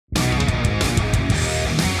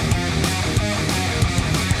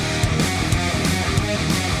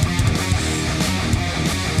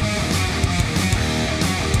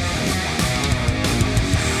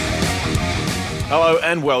Hello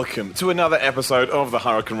and welcome to another episode of the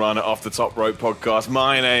Hurricanrana Off the Top Rope podcast.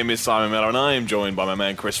 My name is Simon Miller and I am joined by my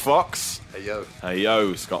man Chris Fox. Hey yo. Hey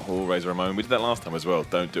yo, Scott Hall, Razor Ramon. We did that last time as well.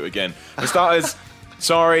 Don't do it again. For starters,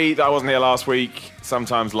 sorry that I wasn't here last week.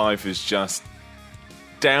 Sometimes life is just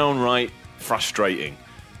downright frustrating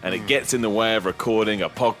and it gets in the way of recording a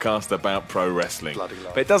podcast about pro wrestling. Bloody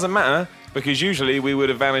love. But it doesn't matter because usually we would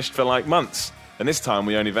have vanished for like months and this time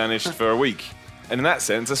we only vanished for a week. And in that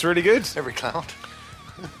sense, that's really good. Every cloud.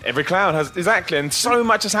 Every cloud has, exactly, and so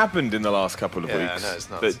much has happened in the last couple of weeks. No, it's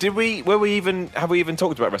nuts. But have we even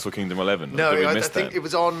talked about Wrestle Kingdom 11? No, we I missed think that? it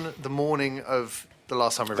was on the morning of the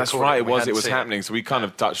last time we That's recorded. right, it We was hadn't happening, so we kind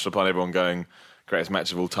of touched upon everyone going, greatest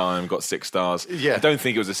match of all time, got 6 stars. Yeah. I don't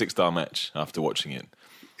think it was a 6-star match after watching it.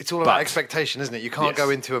 It's all about But- expectation, isn't it? You can't Yes. go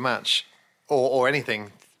into a match or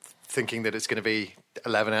anything thinking that it's going to be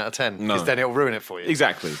 11 out of 10 because then it'll ruin it for you.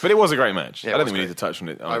 Exactly, but it was a great match. Yeah, I don't it was think we need great. to touch on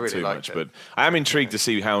it I really too liked much, it. but I am intrigued to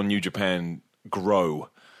see how New Japan grow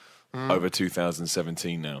over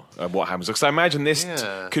 2017 now. What happens? Because I imagine this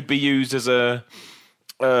Yeah. could be used as a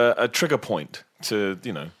trigger point to,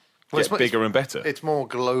 it's get bigger and better. It's more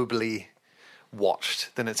globally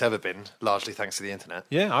watched than it's ever been, largely thanks to the internet.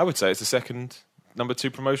 Yeah, I would say it's the second number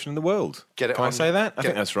 2 promotion in the world. Get it Can I on- say that? I get-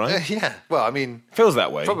 think that's right. Yeah. Well, I mean, Feels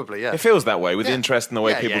that way. Probably, yeah. It feels that way with Yeah. interest in the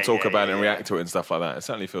way Yeah, people yeah, talk yeah, about it and yeah, react to it and stuff like that. It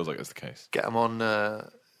certainly feels like that's the case. get them on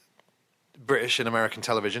British and American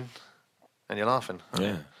television and you're laughing.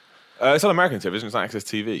 Yeah. It's on American television. It's on Access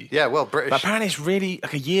TV. Yeah, well, British. But apparently it's really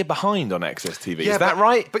like a year behind on Access TV. Yeah, Is that but-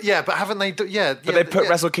 right? But haven't they? But they put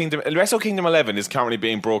Wrestle Kingdom 11 is currently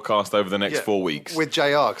being broadcast over the next 4 weeks. with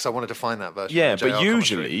JR because I wanted to find that version. Yeah, of JR but commentary.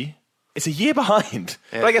 usually it's a year behind.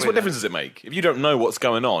 Yeah, but I guess it's what weird, difference does it make? If you don't know what's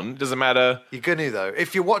going on, it doesn't matter. You're gonna though.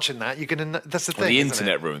 If you're watching that, you're gonna. That's the thing. The isn't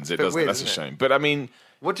internet it? ruins it, Bit doesn't it? weird, That's a isn't it? shame. But I mean,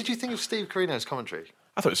 What did you think of Steve Carino's commentary?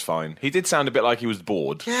 I thought it was fine. He did sound a bit like he was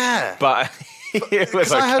bored. Yeah, But it was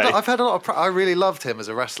 'Cause okay. I've had a lot of. I really loved him as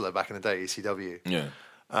a wrestler back in the day, ECW. Yeah.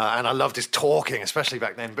 And I loved his talking, especially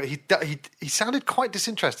back then. But he sounded quite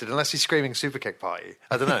disinterested, unless he's screaming "Super Kick Party."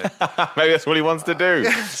 I don't know. Maybe that's what he wants to do.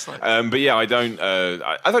 it's like- But yeah, I don't.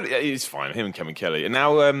 I thought he's fine. Him and Kevin Kelly, and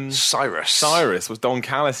now Cyrus was Don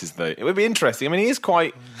Callis' though. It would be interesting. I mean, he is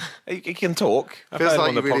quite. He can talk. I've Feels heard him like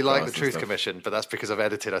on you the really like podcast the and Truth stuff. Commission, but that's because I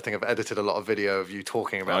think I've edited a lot of video of you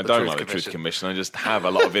talking about I the don't Truth like the Commission. Truth Commission. I just have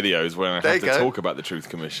a lot of videos where I There have you to go. talk about the Truth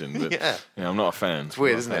Commission. But, Yeah. I'm not a fan. It's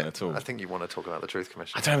weird, I'm isn't not a fan it? At all. I think you want to talk about the Truth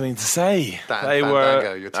Commission. I don't have anything to say. That and They Fandango,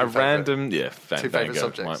 were your two a favourite- random, favourite Fandango,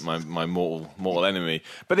 subjects. my mortal enemy.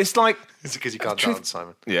 But it's like, Is it because you can't Truth- dance,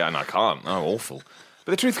 Simon? yeah, and I can't. I'm awful.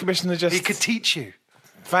 But the Truth Commission are just He could teach you.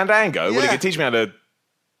 Fandango. Well, he Yeah. could teach me how to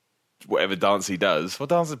whatever dance he does. What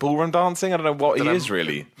dance is ballroom dancing? I don't know what he is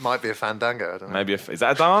really. Might be a Fandango. I don't know. Maybe is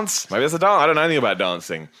that a dance? Maybe that's a dance. I don't know anything about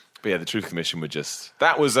dancing. But yeah, the Truth Commission were just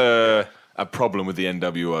that was a problem with the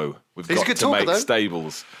NWO. We've He's a got good to talker, make though.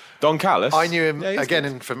 stables. Don Callis. I knew him Yeah, he's again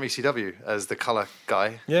good. from ECW as the colour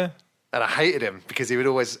guy. Yeah. And I hated him because he would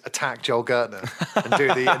always attack Joel Gertner and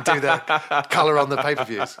do the colour on the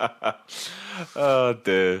pay-per-views. Oh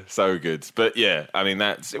dear, so good. But yeah, I mean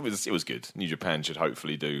it was good. New Japan should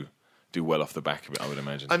hopefully do well off the back of it, I would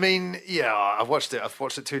imagine. I mean, yeah, I've watched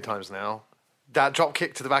it 2 times now. That drop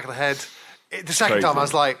kick to the back of the head. The second Crazy. time I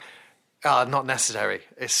was like, not necessary.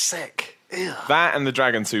 It's sick. Ew. That and the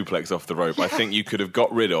dragon suplex off the rope, I think you could have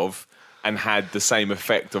got rid of and had the same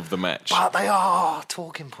effect of the match. But they are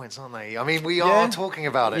talking points, aren't they? I mean, we are talking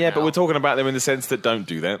about it Yeah, now. but we're talking about them in the sense that don't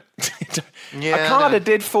do that. Yeah, I Okada know.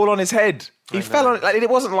 did fall on his head. He fell on it. Like, it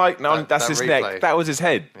wasn't like, no, that's that his replay. neck. That was his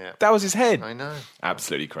head. Yeah. That was his head. I know.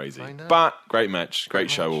 Absolutely crazy. I know. But great match.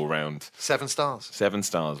 Great show all round. 7 stars. 7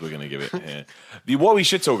 stars we're going to give it here. What we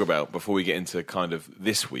should talk about before we get into kind of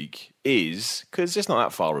this week is, because it's not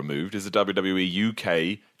that far removed, is the WWE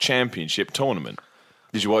UK Championship Tournament.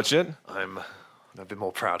 Did you watch it? I'm a bit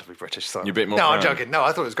more proud to be British. So You're a bit more No, proud. I'm joking. No,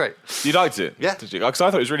 I thought it was great. You liked it? Yeah. Did you? Because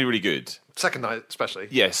I thought it was really, really good. Second night, especially.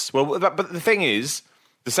 Yes. Well, but the thing is,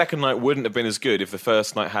 the second night wouldn't have been as good if the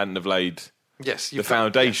first night hadn't have laid Yes, the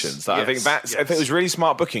foundations. I think I think it was really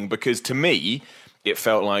smart booking because to me, it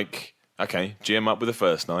felt like, okay, GM up with the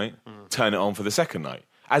first night, turn it on for the second night.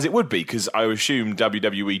 As it would be, because I assume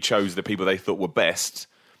WWE chose the people they thought were best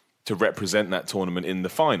to represent that tournament in the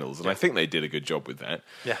finals. And I think they did a good job with that.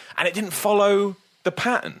 Yeah. And it didn't follow the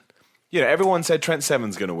pattern. You know, everyone said Trent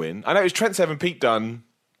Seven's going to win. I know it was Trent Seven, Pete Dunne.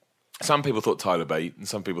 Some people thought Tyler Bate, and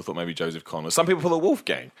some people thought maybe Joseph Connor. Some people thought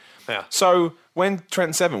Wolfgang. Yeah. So when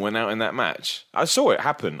Trent Seven went out in that match, I saw it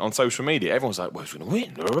happen on social media. Everyone was like, well, who's going to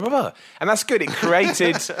win? Blah, blah, blah. And that's good. It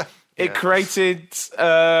created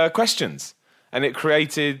questions. and it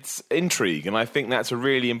created intrigue, and I think that's a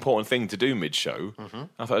really important thing to do mid-show.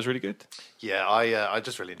 I thought it was really good. Yeah, I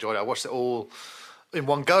just really enjoyed it. I watched it all in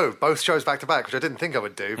one go, both shows back to back, which I didn't think I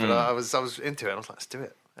would do, but I was into it. I was like, let's do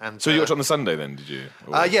it. And so you watched on the Sunday then, did you?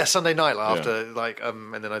 Yeah, Sunday night after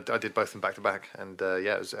and then I did both of them back to back, and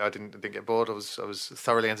I didn't get bored. I was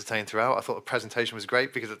thoroughly entertained throughout. I thought the presentation was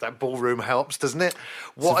great because that ballroom helps, doesn't it?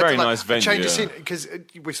 It's a very nice venue. Change of scene, because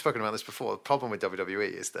we've spoken about this before. The problem with WWE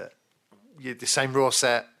is that the same Raw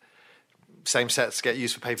set. Same sets get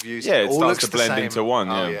used for pay-per-views. Yeah, it starts to blend into one.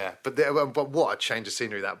 Oh, yeah. But what a change of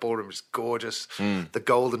scenery. That ballroom is gorgeous. The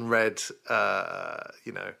gold and red,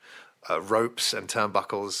 ropes and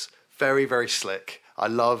turnbuckles. Very, very slick. I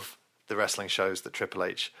love the wrestling shows that Triple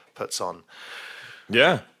H puts on.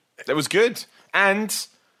 Yeah, it was good. And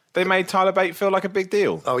they made Tyler Bate feel like a big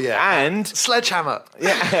deal. Oh, yeah. And Sledgehammer.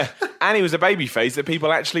 Yeah. And he was a babyface that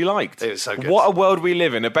people actually liked. It was so good. What a world we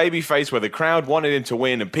live in. A babyface where the crowd wanted him to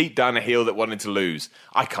win and Pete Dunne a heel that wanted to lose.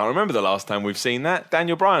 I can't remember the last time we've seen that.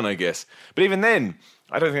 Daniel Bryan, I guess. But even then,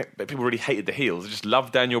 I don't think that people really hated the heels. They just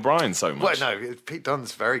loved Daniel Bryan so much. Well, no, Pete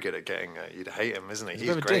Dunne's very good at getting you to hate him, isn't he? He's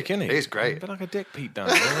a bit of a dick, isn't he? He's great. He's a bit like a dick, Pete Dunne.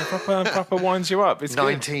 proper winds you up. It's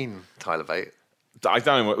 19, good. Tyler Bate. I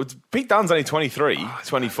don't know. Pete Dunne's only 23,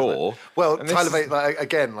 24. Well, Tyler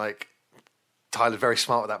Bate, Tyler's very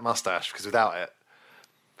smart with that mustache, because without it...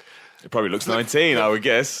 It probably looks 19, I would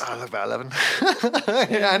guess. I look about 11. But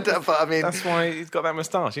I mean... That's why he's got that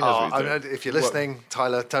moustache. He knows what he's doing. If you're listening,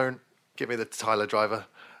 Tyler, don't give me the Tyler driver.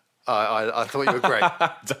 I thought you were great.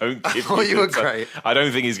 I thought you were great. I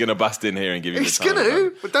don't think he's going to bust in here and give you he's the Tyler. He's going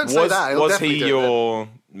to, but don't say that. Was he your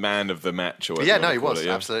man of the match? Or yeah, no, he was,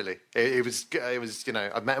 absolutely. It was,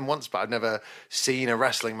 I've met him once, but I've never seen a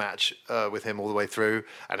wrestling match with him all the way through,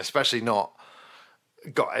 and especially not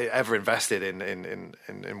got ever invested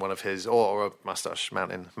in one of his or a mustache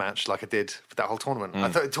mountain match like I did with that whole tournament. I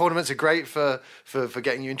thought tournaments are great for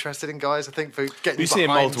getting you interested in guys. I think for getting you see it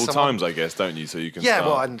multiple times, I guess, don't you? So you can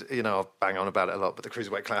start. And I'll bang on about it a lot, but the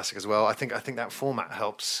Cruiserweight Classic as well. I think that format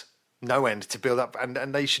helps no end to build up, and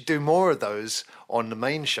they should do more of those on the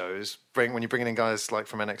main shows. When you're bringing in guys like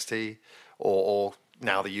from NXT or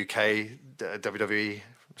now the UK WWE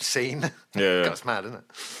scene. Yeah. That's mad, isn't it?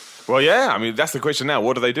 Well, yeah. I mean, that's the question now.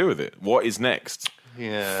 What do they do with it? What is next?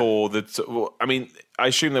 Yeah. I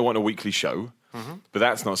assume they want a weekly show, but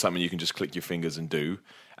that's not something you can just click your fingers and do.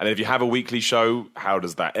 And if you have a weekly show, how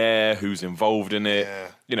does that air? Who's involved in it?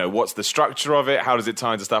 Yeah. What's the structure of it? How does it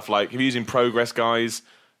tie into stuff like if you're using Progress guys?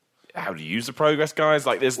 How do you use the Progress guys?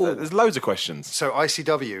 Like, there's loads of questions. So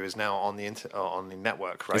ICW is now on the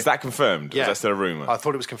network, right? Is that confirmed? Yeah. Is that still a rumor? I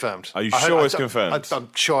thought it was confirmed. Are you sure it's confirmed? I'm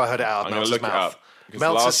sure I heard it out of Meltzer's mouth.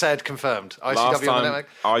 Meltzer said confirmed. ICW last on the network.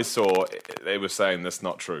 I saw they were saying that's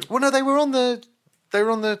not true. Well, no, they were on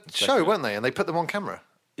the show, weren't they? And they put them on camera.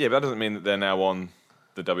 Yeah, but that doesn't mean that they're now on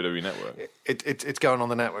the WWE network. It's going on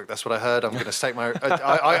the network. That's what I heard. I'm going to stake my.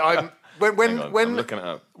 I'm looking it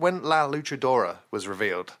up. When La Luchadora was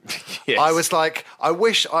revealed, yes. I was like, I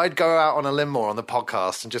wish I'd go out on a limb more on the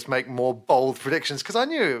podcast and just make more bold predictions because I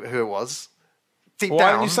knew who it was.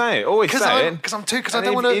 Why don't you say it? Always say it. Because I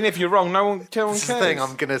don't want to. Even if you're wrong, no one cares. The thing,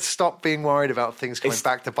 I'm going to stop being worried about things coming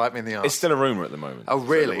back to bite me in the arse. It's still a rumor at the moment. Oh,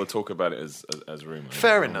 really? So we'll talk about it as a rumor.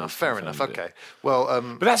 Fair enough. Okay. Well,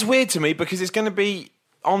 but that's weird to me because it's going to be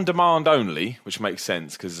on demand only, which makes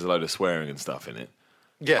sense because there's a load of swearing and stuff in it.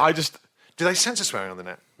 Yeah. Do they censor swearing on the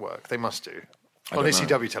network? They must do. On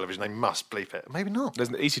ECW television, they must bleep it. Maybe not.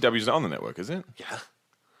 ECW's not on the network, is it? Yeah.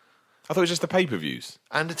 I thought it was just the pay-per-views.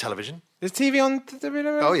 And the television. There's TV on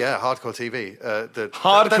WWE? Oh, yeah, Hardcore TV.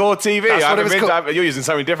 Hardcore TV? That's what it was called. You're using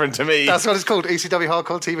something different to me. That's what it's called, ECW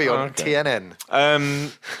Hardcore TV on TNN.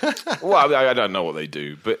 Well, I don't know what they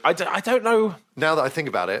do, but I don't know. Now that I think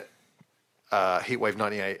about it, Heatwave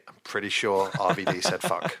 98, I'm pretty sure RVD said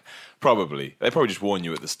fuck. Probably. They probably just warn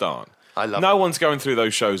you at the start. No one's going through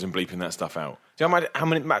those shows and bleeping that stuff out. Do you know how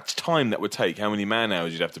much time that would take? How many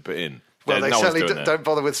man-hours you'd have to put in? Well, they certainly don't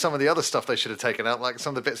bother with some of the other stuff they should have taken out, like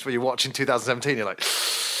some of the bits where you watch in 2017, you're like,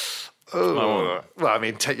 oh. Well, I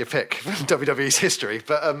mean, take your pick from WWE's history.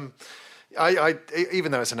 But I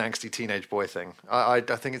even though it's an angsty teenage boy thing, I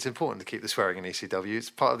think it's important to keep the swearing in ECW.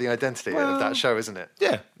 It's part of the identity of that show, isn't it?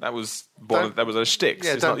 Yeah, that was a shtick.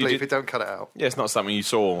 Yeah, don't bleep it, don't cut it out. Yeah, it's not something you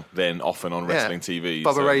saw then often on wrestling TV.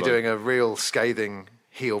 Bubba Ray doing a real scathing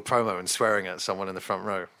heel promo and swearing at someone in the front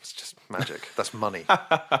row. It's just magic. That's money.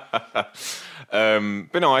 But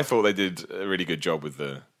no, I thought they did a really good job with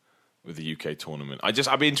the UK tournament.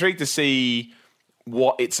 I'd be intrigued to see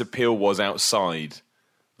what its appeal was outside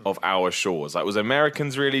of our shores? Like, was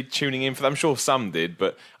Americans really tuning in for that? I'm sure some did,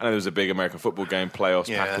 but I know there was a big American football game, playoffs,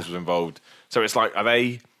 Packers was involved. So it's like,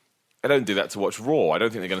 they don't do that to watch Raw. I don't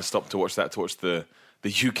think they're going to stop to watch that to watch the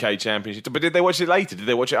UK Championship. But did they watch it later? Did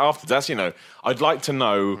they watch it after? That's, I'd like to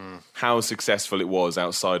know how successful it was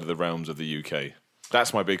outside of the realms of the UK.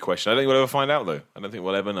 That's my big question. I don't think we'll ever find out, though. I don't think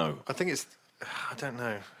we'll ever know. I don't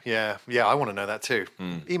know. Yeah, I want to know that too.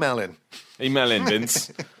 Email in,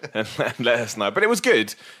 Vince, and let us know. But it was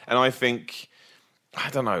good, and I think I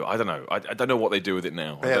don't know. I don't know what they do with it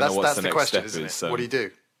now. I don't know what's the next question, step isn't it? is. So. What do you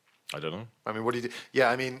do? I don't know. I mean, what do you do? Yeah,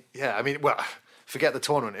 I mean, well, forget the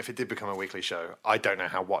tournament. If it did become a weekly show, I don't know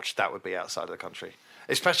how watched that would be outside of the country.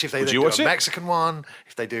 Especially if they do a Mexican one,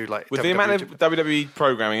 if they do like... With the amount of WWE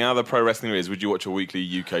programming, how the pro wrestling is, would you watch a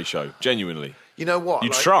weekly UK show? Genuinely. You know what?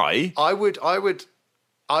 You'd try? I would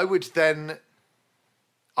then...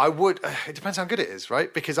 It depends how good it is,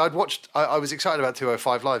 right? Because I was excited about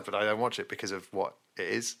 205 Live, but I don't watch it because of what it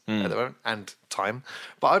is at the moment and time.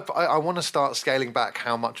 But I want to start scaling back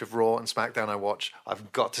how much of Raw and SmackDown I watch.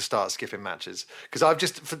 I've got to start skipping matches because I've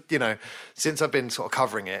just, since I've been sort of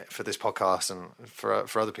covering it for this podcast and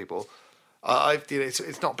for other people,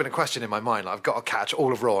 it's not been a question in my mind. I've got to catch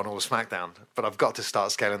all of Raw and all of SmackDown, but I've got to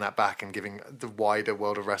start scaling that back and giving the wider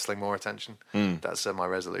world of wrestling more attention. That's my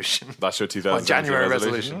resolution. That's your 2000 January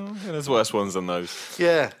resolution. Oh, there's worse ones than those.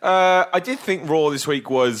 Yeah. I did think Raw this week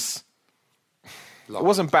was... It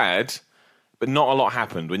wasn't bad, but not a lot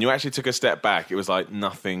happened. When you actually took a step back, it was like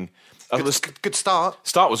nothing. Good start.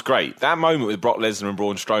 Start was great. That moment with Brock Lesnar and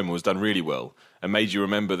Braun Strowman was done really well and made you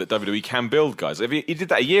remember that WWE can build guys. If he did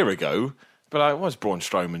that a year ago, but like, what's Braun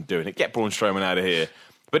Strowman doing? Get Braun Strowman out of here.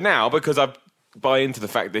 But now, because I buy into the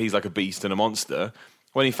fact that he's like a beast and a monster,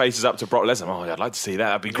 when he faces up to Brock Lesnar, I'd like to see that.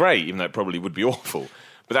 That'd be great, even though it probably would be awful.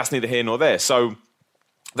 But that's neither here nor there. So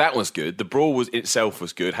that was good. The brawl itself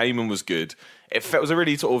was good. Heyman was good. It was a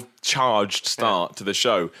really sort of charged start to the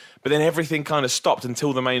show. But then everything kind of stopped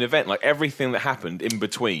until the main event. Like, everything that happened in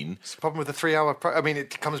between. It's the problem with the 3 hour...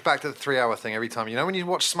 it comes back to the 3 hour thing every time. When you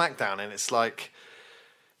watch SmackDown and it's like...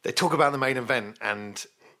 They talk about the main event and...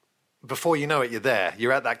 Before you know it, you're there.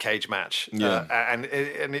 You're at that cage match. Yeah.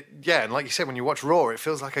 And like you said, when you watch Raw, it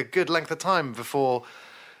feels like a good length of time before...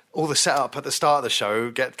 all the setup at the start of the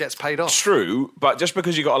show gets paid off. True, but just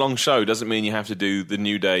because you got a long show doesn't mean you have to do the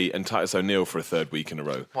New Day and Titus O'Neil for a third week in a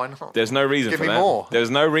row. Why not? There's no reason for that. Give me more. There's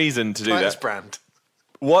no reason to do Titus that. brand.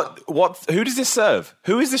 What? Who does this serve?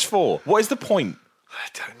 Who is this for? What is the point? I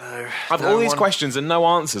don't know. I've all these questions and no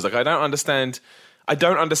answers. Like, I don't understand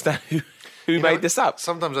who made this up.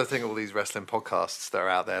 Sometimes I think all these wrestling podcasts that are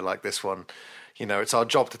out there, like this one, it's our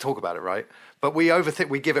job to talk about it, right? But we overthink.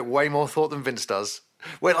 We give it way more thought than Vince does.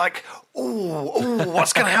 We're like,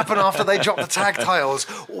 what's going to happen after they drop the tag titles?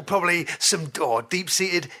 Or probably some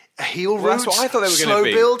deep-seated heel route. That's what I thought they were going to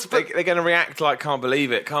be. Slow build. They're going to react like, can't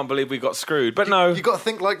believe it. Can't believe we got screwed. But no. You've got to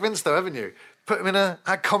think like Vince, though, haven't you? Put him in a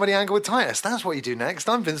comedy angle with Titus. That's what you do next.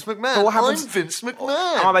 I'm Vince McMahon. I'm Vince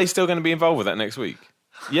McMahon. Are they still going to be involved with that next week?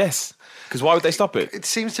 Yes. Because why would they stop it? It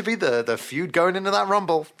seems to be the feud going into that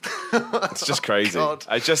Rumble. It's just crazy.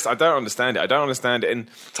 I don't understand it. I don't understand it. And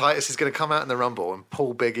Titus is going to come out in the Rumble and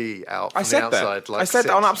pull Big E out from the outside. I said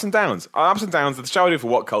that on Ups and Downs. On Ups and Downs, the show I do for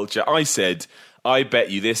What Culture, I said, I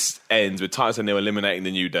bet you this ends with Titus O'Neil eliminating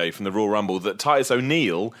the New Day from the Royal Rumble, that Titus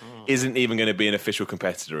O'Neil isn't even going to be an official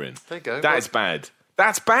competitor in. There you go. That is bad.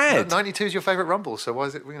 That's bad. 92 is your favourite Rumble, so why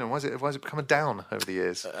is it become a down over the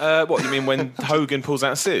years? What, you mean when Hogan pulls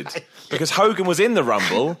out Sid? Because Hogan was in the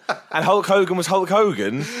Rumble, and Hulk Hogan was Hulk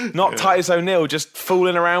Hogan, not Titus O'Neil just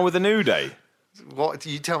fooling around with the New Day. What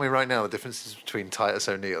you tell me right now the differences between Titus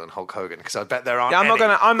O'Neil and Hulk Hogan? Because I bet there aren't. Yeah, I'm not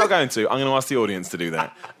going to. I'm going to ask the audience to do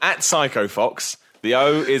that. At Psycho Fox, the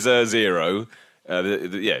O is a 0.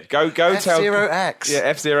 Go tell F-Zero-X. Yeah,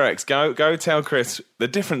 F-Zero-X. Go tell Chris the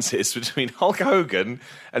differences between Hulk Hogan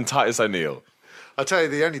and Titus O'Neil. I'll tell you,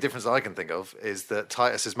 the only difference I can think of is that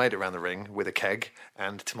Titus has made it around the ring with a keg,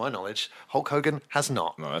 and to my knowledge, Hulk Hogan has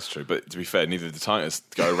not. No, that's true. But to be fair, neither did Titus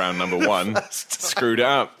go around number one. Screwed it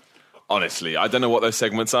up. Honestly, I don't know what those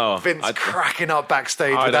segments are. Vince cracking up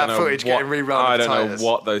backstage with that footage getting rerun. I don't know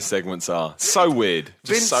what those segments are. So weird.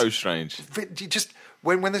 Just so strange.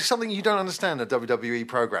 When there's something you don't understand in WWE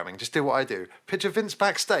programming, just do what I do. Picture Vince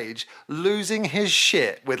backstage losing his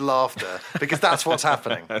shit with laughter because that's what's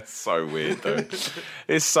happening. That's so weird, though.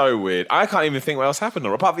 It's so weird. I can't even think what else happened.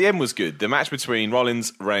 Apart from the end was good. The match between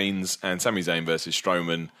Rollins, Reigns, and Sami Zayn versus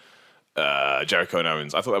Strowman, Jericho and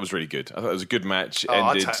Owens. I thought that was really good. I thought it was a good match.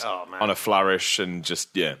 Ended on a flourish and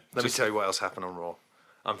just, yeah. Let me tell you what else happened on Raw.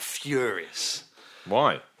 I'm furious.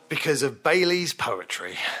 Why? Because of Bailey's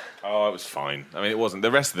poetry. Oh, it was fine. I mean, it wasn't.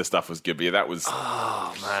 The rest of the stuff was good, but yeah, that was.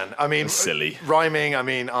 Oh man, I mean, silly rhyming. I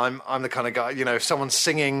mean, I'm the kind of guy. If someone's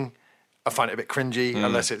singing, I find it a bit cringy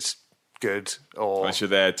unless it's good or unless you're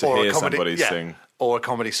there to hear somebody sing, or a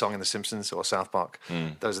comedy song in The Simpsons or South Park.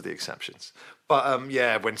 Those are the exceptions. But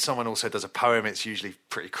when someone also does a poem, it's usually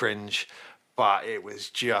pretty cringe. But it was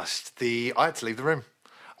just I had to leave the room.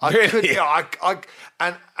 Really?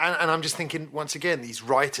 And I'm just thinking, once again, these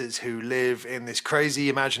writers who live in this crazy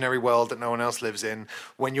imaginary world that no one else lives in,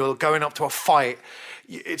 when you're going up to a fight,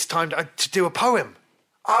 it's time to do a poem.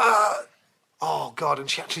 Oh, God, and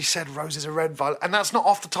she actually said roses are red, violet, and that's not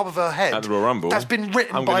off the top of her head. At the Royal Rumble. That's been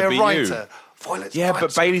written by a writer. Violets, yeah,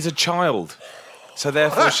 violets. but Bailey's a child, so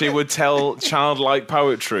therefore she would tell childlike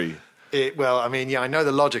poetry. I know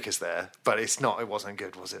the logic is there, but it's not. It wasn't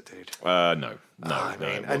good, was it, dude? No.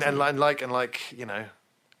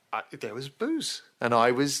 There was booze, and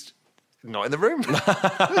I was not in the room.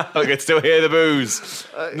 I could still hear the booze.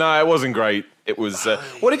 No, it wasn't great. It was.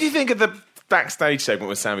 What did you think of the backstage segment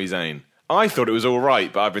with Sami Zayn? I thought it was all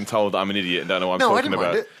right, but I've been told that I'm an idiot and don't know what I'm talking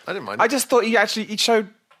about. I didn't mind it. I just thought he showed.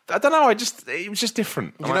 I don't know. It was just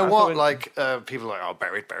different. You know what? People are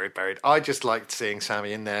like, buried. I just liked seeing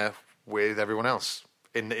Sami in there with everyone else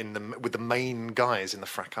with the main guys in the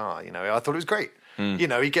fracas. I thought it was great.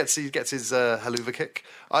 He gets his haluva kick.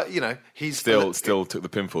 He's still took the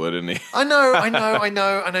pinfall there, didn't he? I know, and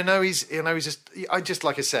I know he's just. I just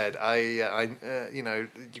like I said,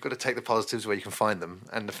 you've got to take the positives where you can find them,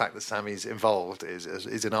 and the fact that Sammy's involved is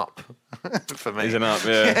an up for me. Is an up,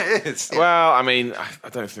 yeah. Yeah, it is. Yeah. Well, I mean, I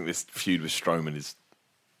don't think this feud with Strowman is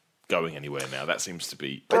going anywhere now. That seems to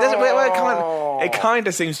be. But it kind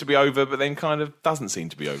of seems to be over, but then kind of doesn't seem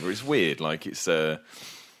to be over. It's weird. Like it's.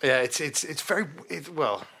 Yeah, it's very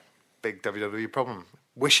big WWE problem.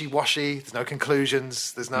 Wishy-washy. There's no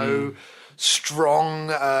conclusions. There's no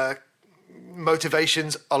strong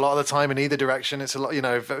motivations a lot of the time in either direction. It's a lot,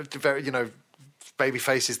 very baby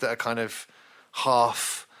faces that are kind of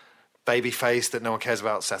half baby face that no one cares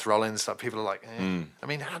about. Seth Rollins, like people are like, I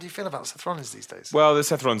mean, how do you feel about Seth Rollins these days? Well, the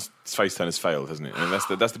Seth Rollins face turn has failed, hasn't it? I mean,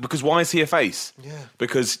 that's because why is he a face? Yeah.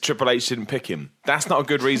 Because Triple H didn't pick him. That's not a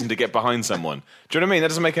good reason to get behind someone. Do you know what I mean? That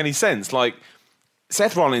doesn't make any sense. Like,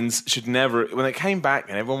 Seth Rollins should never, when they came back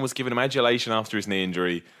and everyone was giving him adulation after his knee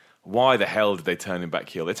injury, why the hell did they turn him back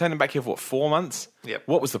heel? They turned him back heel for, what, 4 months? Yep.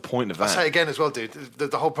 What was the point of that? I'll say again as well, dude,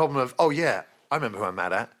 the whole problem of, I remember who I'm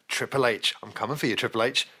mad at. Triple H. I'm coming for you, Triple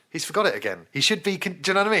H. He's forgot it again. He should be, do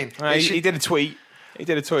you know what I mean? He did a tweet.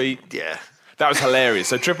 Yeah. That was hilarious.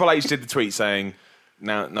 So Triple H did the tweet saying,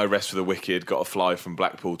 "Now, no rest for the wicked, got to fly from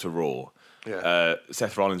Blackpool to Raw." Yeah.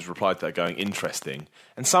 Seth Rollins replied to that going, "Interesting."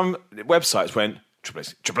 And some websites went,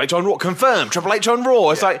 Triple H on Raw, confirmed, Triple H on Raw.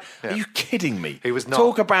 It's are you kidding me? He was not.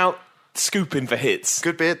 Talk about scooping for hits.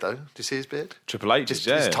 Good beard, though. Do you see his beard? Triple H,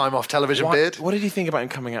 His time off television beard. What did you think about him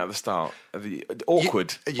coming out at the start?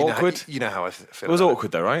 Awkward. Awkward. You know how I feel. It was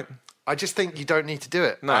awkward, though, right? I just think you don't need to do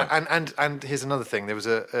it. No. And here's another thing. There was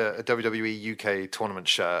a WWE UK tournament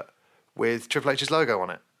shirt with Triple H's logo on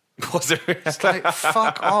it. Was it? It's like,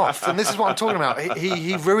 fuck off. And this is what I'm talking about.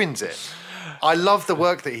 He ruins it. I love the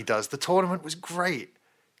work that he does. The tournament was great.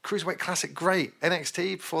 Cruiserweight Classic, great.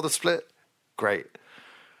 NXT before the split, great.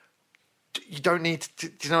 You don't need to,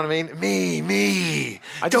 do you know what I mean? Me.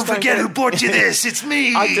 Don't forget who bought you this. It's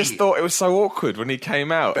me. I just thought it was so awkward when he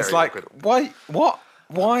came out. Very it's like, awkward. why? What?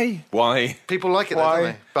 Why? People like it, though, don't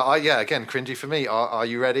they? But again, cringy for me. Are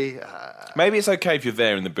you ready? Maybe it's okay if you're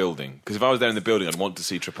there in the building. Because if I was there in the building, I'd want to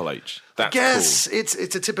see Triple H. That's cool.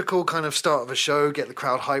 It's a typical kind of start of a show, get the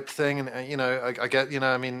crowd hyped thing, and I get,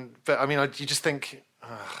 you just think.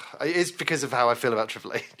 It's because of how I feel about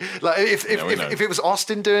Triple H. Like if it was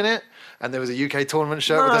Austin doing it and there was a UK tournament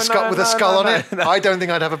shirt with a skull on it, I don't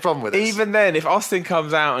think I'd have a problem with it. Even then, if Austin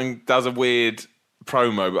comes out and does a weird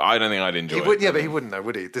promo, but I don't think I'd enjoy it. Yeah, but he wouldn't though,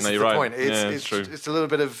 would he? This is the point. It's true. It's a little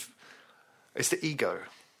bit of it's the ego.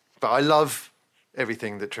 But I love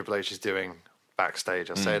everything that Triple H is doing backstage.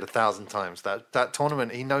 I'll say it 1,000 times. That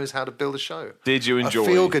tournament, he knows how to build a show. Did you enjoy a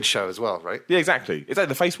feel-good show as well, right? Yeah, exactly. It's like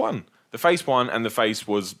the face won. The face won, and the face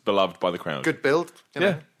was beloved by the crowd. Good build.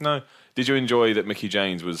 Yeah, no. Did you enjoy that Mickey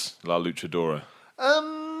James was La Luchadora?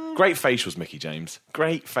 Great facials, Mickey James.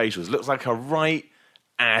 Great facials. Looks like a right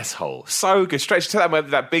asshole. So good. Straight to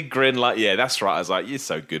that big grin, like, yeah, that's right. I was like, you're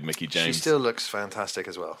so good, Mickey James. She still looks fantastic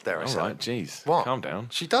as well, dare I say. All right, jeez. What? Calm down.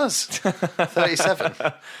 She does. 37.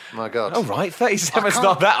 My God. All right, 37's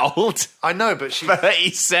not that old. I know, but she...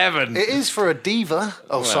 37. It is for a diva.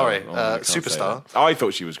 Superstar. I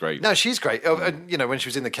thought she was great. No, she's great. You know, when she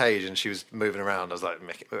was in the cage and she was moving around, I was like,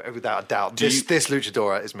 Mickey, without a doubt, this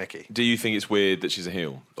luchadora is Mickey. Do you think it's weird that she's a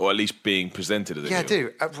heel? Or at least being presented as a heel? Yeah, I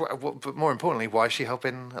do. But more importantly, why is she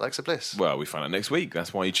helping Alexa Bliss? Well, we find out next week.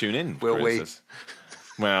 That's why you tune in. Will we?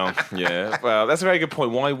 Well, yeah. Well, that's a very good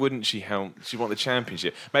point. Why wouldn't she help? She want the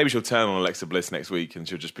championship. Maybe she'll turn on Alexa Bliss next week and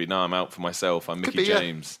she'll just be, no, I'm out for myself. I'm Mickey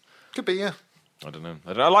James. Yeah. Could be, yeah. I don't know.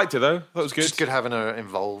 I liked her, though. That was good. Just good having her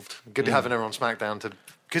involved. Good having her on SmackDown.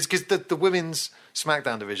 Because the women's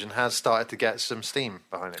SmackDown division has started to get some steam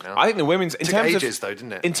behind it now. I think the women's... It took ages, though,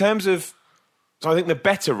 didn't it? In terms of... So I think the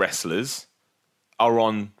better wrestlers are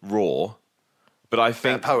on Raw, but I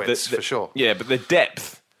think... poets, for sure. Yeah, but the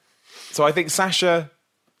depth... So I think Sasha,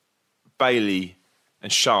 Bayley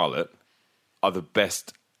and Charlotte are the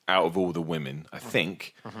best out of all the women, I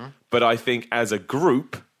think. Mm-hmm. But I think as a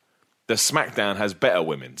group, the SmackDown has better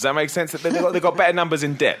women. Does that make sense? They've got better numbers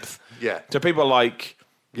in depth. Yeah. So people like...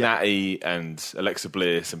 Natty and Alexa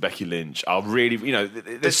Bliss and Becky Lynch are really, you know,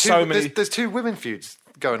 there's so many... There's two women feuds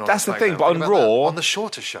going on. That's the thing, but on Raw... On the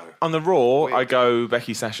shorter show. On the Raw, I go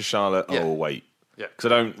Becky, Sasha, Charlotte, wait. Yeah. Because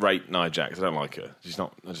I don't rate Nia Jax. I don't like her. She's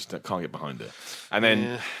not... I just can't get behind her. And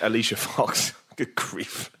then Alicia Fox, good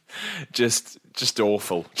grief. Just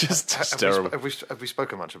awful. Just terrible. Have we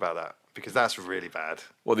spoken much about that? Because that's really bad.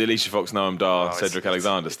 Well, the Alicia Fox, Noam Dar, Cedric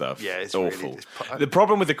Alexander stuff. Yeah, it's awful. Really, the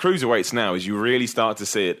problem with the cruiserweights now is you really start to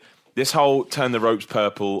see it. This whole turn the ropes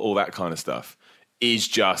purple, all that kind of stuff, is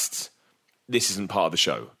just, this isn't part of the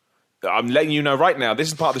show. I'm letting you know right now, this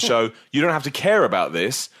is part of the show. You don't have to care about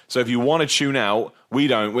this. So if you want to tune out, we're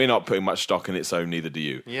not putting much stock in it, so neither do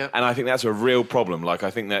you. Yeah. And I think that's a real problem. Like,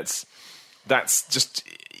 I think that's just,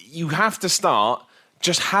 you have to start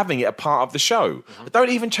just having it a part of the show.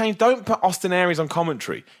 Mm-hmm. Don't put Austin Aries on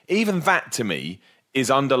commentary. Even that, to me, is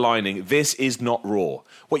underlining this is not Raw.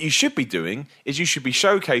 What you should be doing is you should be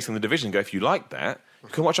showcasing the division and go, if you like that, you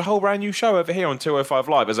can watch a whole brand new show over here on 205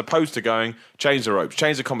 Live, as opposed to going, change the ropes,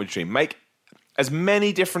 change the commentary, make as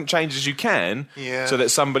many different changes as you can so that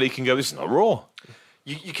somebody can go, this is not Raw.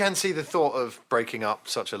 You can see the thought of breaking up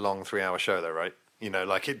such a long 3-hour show, though, right? You know,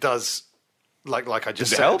 like it does, like I just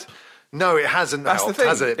said. Does it help? No, it hasn't helped, the thing.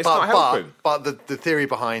 has it? It's not helping. But the theory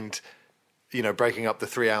behind, you know, breaking up the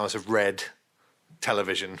 3 hours of red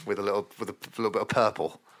television with a little bit of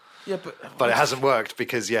purple. Yeah, but it hasn't worked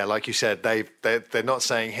because, like you said, they're not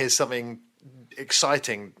saying here's something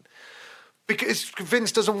exciting, because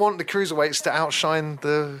Vince doesn't want the cruiserweights to outshine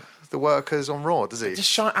the workers on Raw, does he?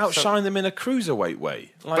 Just outshine them in a cruiserweight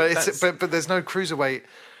way. Like, but there's no cruiserweight.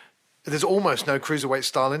 There's almost no cruiserweight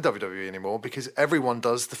style in WWE anymore because everyone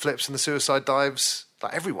does the flips and the suicide dives,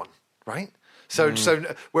 like everyone, right? So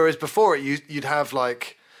whereas before you'd have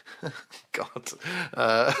like,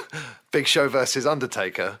 Big Show versus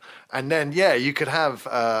Undertaker, and then you could have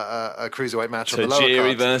a cruiserweight match on the lower card.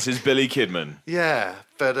 Tajiri versus Billy Kidman. Yeah,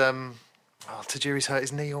 but Tajiri's hurt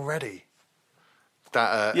his knee already.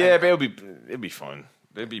 But it'll be fine.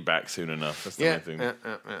 They'll be back soon enough. That's the main thing.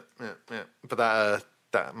 Yeah. But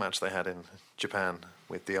that match they had in Japan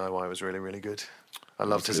with DIY was really, really good. I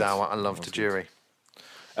love Tozawa. I love Tajiri.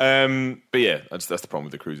 But yeah, that's the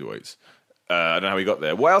problem with the cruiserweights. I don't know how we got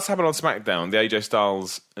there. What else happened on SmackDown? The AJ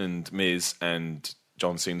Styles and Miz and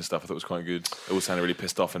John Cena stuff I thought was quite good. They all sounded really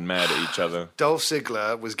pissed off and mad at each other. Dolph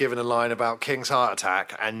Ziggler was given a line about King's heart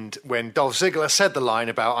attack, and when Dolph Ziggler said the line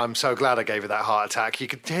about "I'm so glad I gave her that heart attack," you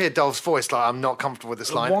could hear Dolph's voice like, "I'm not comfortable with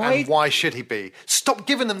this line." Why? And why should he be? Stop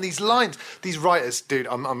giving them these lines. These writers, dude.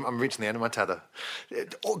 I'm reaching the end of my tether.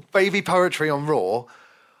 Baby poetry on Raw,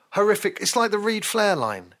 horrific. It's like the Reed Flair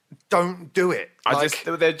line. Don't do it.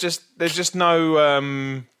 There's just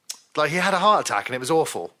no. Like he had a heart attack and it was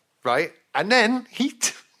awful, right? And then he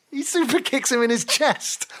super kicks him in his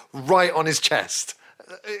chest, right on his chest.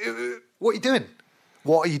 What are you doing?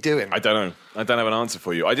 What are you doing? I don't know. I don't have an answer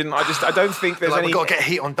for you. I don't think there's any. We've got to get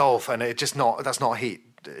heat on Dolph, and that's not heat.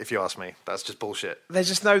 If you ask me, that's just bullshit. There's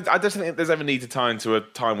just no. I don't think there's ever need to tie into a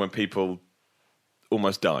time when people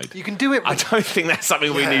almost died. You can do it. I don't think that's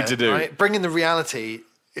something we need to do. Right? Bring in the reality.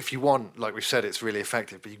 If you want, like we've said, it's really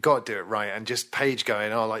effective, but you've got to do it right. And just Paige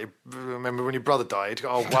going, like, remember when your brother died?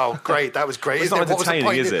 Oh, wow, great, that was great. It's not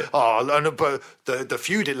entertaining, is it? Oh, no, but the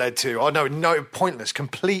feud it led to, no, pointless,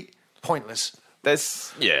 complete pointless. They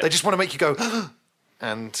just want to make you go,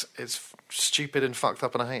 and it's stupid and fucked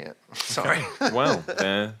up, and I hate it. Sorry. Well,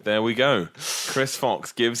 there we go. Chris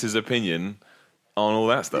Fox gives his opinion on all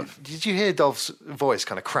that stuff. Did you hear Dolph's voice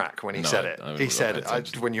kind of crack when he said it? He said,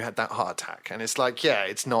 when you had that heart attack. And it's like, yeah,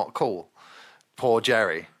 it's not cool. Poor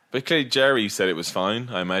Jerry. But clearly Jerry said it was fine,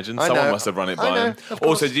 I imagine. Someone must have run it by him.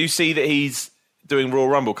 Also, do you see that he's doing Royal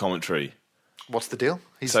Rumble commentary? What's the deal?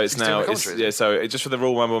 So just for the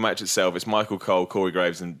Royal Rumble match itself, it's Michael Cole, Corey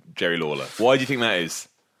Graves and Jerry Lawler. Why do you think that is?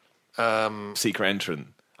 Secret entrant.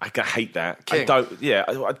 I hate that. King. I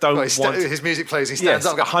don't want... His music plays, he stands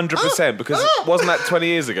up. 100%, because wasn't that 20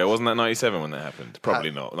 years ago? Wasn't that 97 when that happened? Probably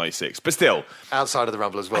not, 96. But still. Outside of the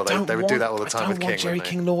Rumble as well, they would do that all the time with King. I don't want Jerry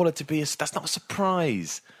King Lawler to be... That's not a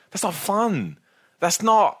surprise. That's not fun. That's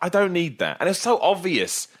not... I don't need that. And it's so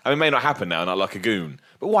obvious. I mean, it may not happen now, not like a goon.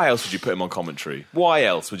 But why else would you put him on commentary? Why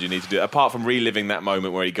else would you need to do it? Apart from reliving that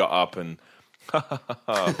moment where he got up and...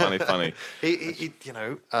 funny.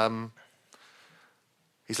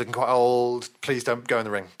 He's looking quite old. Please don't go in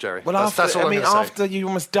the ring, Jerry. Well, after you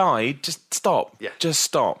almost died, just stop. Yeah. Just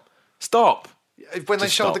stop. Stop. When they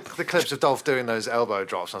showed the clips of Dolph doing those elbow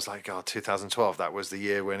drops, I was like, God, 2012, that was the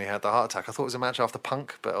year when he had the heart attack. I thought it was a match after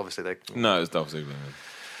Punk, but obviously they... No, it was Dolph Ziggler.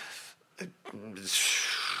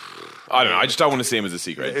 I don't know. I just don't want to see him as a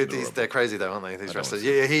secret. They're crazy, though, aren't they, these wrestlers?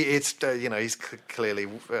 Yeah, he's clearly...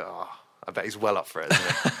 I bet he's well up for it,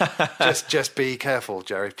 isn't he? just be careful,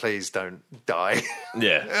 Jerry. Please don't die.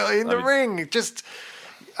 Yeah. In the ring.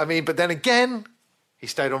 But then again, he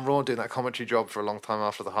stayed on Raw doing that commentary job for a long time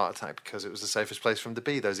after the heart attack because it was the safest place for him to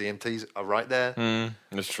be. Those EMTs are right there.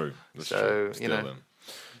 That's true. Still.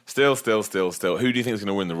 Still. Who do you think is going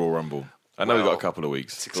to win the Royal Rumble? I know we've got a couple of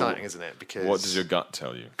weeks. It's exciting, isn't it? Because what does your gut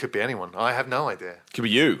tell you? Could be anyone. I have no idea. Could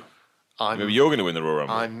be you. Maybe you're going to win the Royal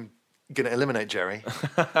Rumble. I'm going to eliminate Jerry.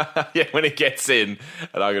 Yeah, when he gets in,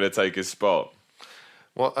 and I'm going to take his spot.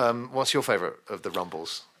 What's your favourite of the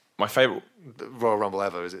Rumbles? My favourite Royal Rumble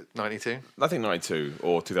ever, is it 92? I think 92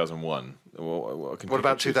 or 2001. What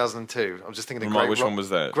about 2002? I'm just thinking which one was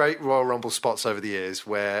that? Great Royal Rumble spots over the years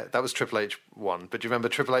where that was Triple H won, but do you remember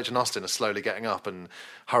Triple H and Austin are slowly getting up and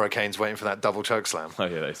Hurricane's waiting for that double choke slam? Oh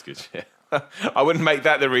yeah, that's good. Yeah. I wouldn't make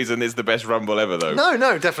that the reason it's the best Rumble ever, though.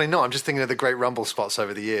 No, definitely not. I'm just thinking of the great Rumble spots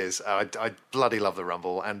over the years. I bloody love the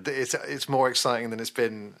Rumble, and it's more exciting than it's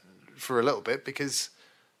been for a little bit because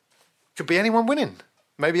it could be anyone winning.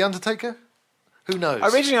 Maybe Undertaker? Who knows?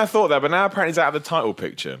 Originally I thought that, but now apparently it's out of the title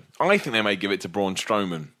picture. I think they may give it to Braun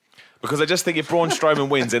Strowman. Because I just think if Braun Strowman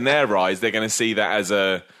wins, in their eyes, they're going to see that as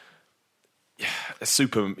a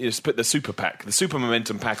super, put the super pack, the super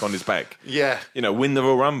momentum pack on his back. Yeah. Win the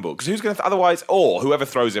Royal Rumble. Because who's going to, otherwise, or whoever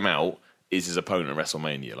throws him out is his opponent at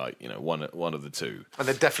WrestleMania, one of the two. And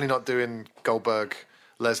they're definitely not doing Goldberg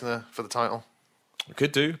Lesnar for the title.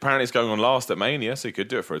 Could do. Apparently it's going on last at Mania, so you could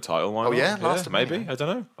do it for a title. Why not? Yeah? Last at maybe. Mania. I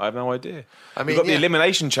don't know. I have no idea. We've got the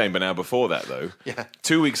Elimination Chamber now before that, though. Yeah.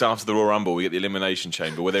 2 weeks after the Royal Rumble, we get the Elimination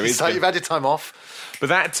Chamber, where there is... So you've had your time off. But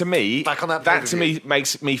that, to me... Back on that to me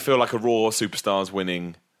makes me feel like a Raw Superstars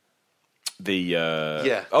winning the...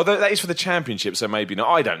 Yeah. Oh, that is for the championship, so maybe not.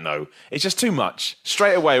 I don't know. It's just too much.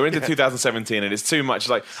 Straight away, we're into 2017, and it's too much.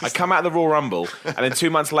 Like, I come out of the Royal Rumble, and then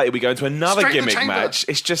 2 months later, we go into another gimmick match.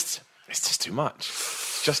 It's just too much.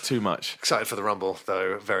 Just too much. Excited for the Rumble,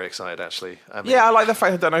 though. Very excited, actually. I like the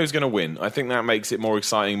fact I don't know who's going to win. I think that makes it more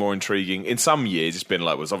exciting, more intriguing. In some years, it's been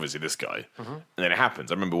like, well, it's obviously this guy. Mm-hmm. And then it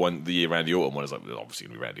happens. I remember the year Randy Orton won, I was like, well, it's obviously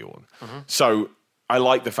going to be Randy Orton. Mm-hmm. So I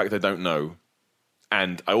like the fact they don't know.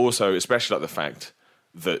 And I also especially like the fact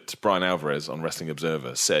that Brian Alvarez on Wrestling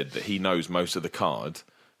Observer said that he knows most of the card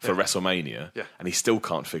for WrestleMania, and he still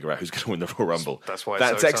can't figure out who's going to win the Royal Rumble. That's why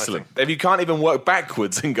it's so excellent. If you can't even work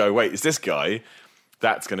backwards and go, wait, it's this guy...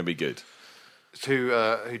 That's going to be good. Who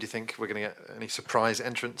do you think we're going to get? Any surprise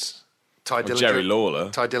entrants? Ty Dillinger? Jerry Lawler.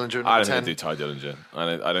 Ty Dillinger. I don't think they do Ty Dillinger.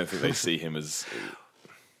 I don't think they see him as...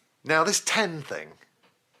 Now, this 10 thing,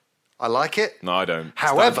 I like it. No, I don't.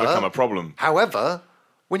 However, it's become a problem. However,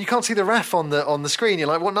 when you can't see the ref on the screen, you're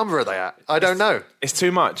like, what number are they at? I don't know. It's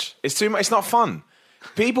too much. It's not fun.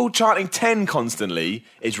 People chanting 10 constantly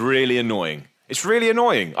is really annoying. It's really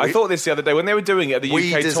annoying. I thought this the other day when they were doing it at the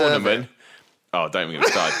UK tournament... Oh, don't even get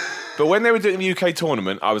me started. But when they were doing the UK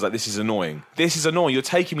tournament, I was like, this is annoying. This is annoying. You're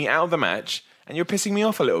taking me out of the match and you're pissing me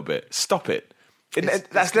off a little bit. Stop it.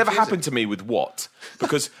 That's never happened to me with What.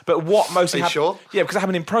 But What mostly happened... Are you sure? Yeah, because it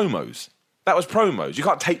happened in promos. That was promos. You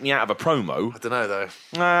can't take me out of a promo. I don't know, though.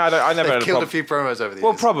 No, I never had a problem. Killed a few promos over the years.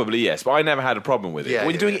 Well, probably, yes. But I never had a problem with it.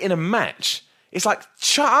 When you're doing it in a match, it's like,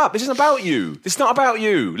 shut up. This isn't about you. It's not about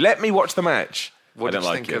you. Let me watch the match. What did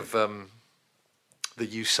you think of the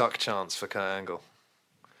 "You Suck" chants for Kurt Angle?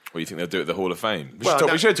 Or you think they'll do it at the Hall of Fame? Well,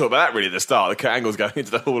 we should talk about that really at the start. The Kurt Angle's going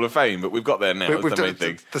into the Hall of Fame, but we've got there now. We've the main done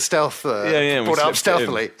thing. the stealth. Brought it up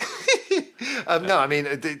stealthily. No, I mean,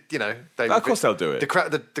 of course they'll do it.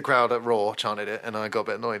 The crowd at Raw chanted it, and I got a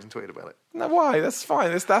bit annoyed and tweeted about it. No, why? That's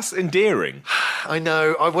fine. That's endearing. I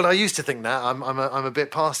know. I used to think that. I'm a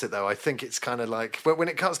bit past it though. I think it's kind of like when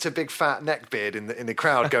it comes to a big fat neckbeard in the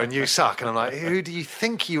crowd going, "You suck," and I'm like, "Who do you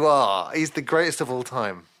think you are? He's the greatest of all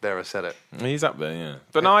time." There, I said it. He's up there, yeah.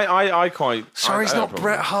 But no, I quite. Sorry, he's not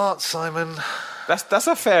Bret Hart, Simon. That's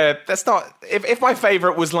a fair. That's not. If my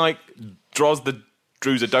favourite was like Drew's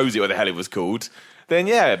a Dozy, or the hell it was called, then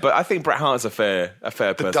yeah. But I think Bret Hart's a fair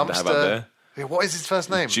person to have up there. What is his first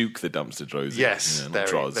name? Duke the Dumpster Drozy. Yes, not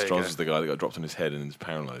Droz. Droz was the guy that got dropped on his head and is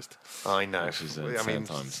paralysed. I know. Which is,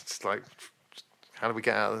 it's like, how do we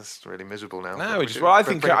get out of this? It's really miserable now. No, I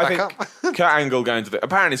think Kurt Angle going to the.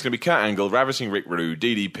 Apparently, it's going to be Kurt Angle, Ravishing Rick Rude,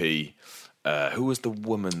 DDP. Who was the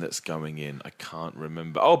woman that's going in? I can't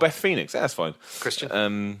remember. Oh, Beth Phoenix. Yeah, that's fine.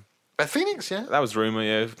 Christian. Beth Phoenix, yeah. That was rumour,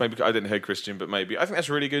 yeah. Maybe I didn't hear Christian, but maybe. I think that's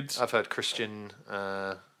really good. I've heard Christian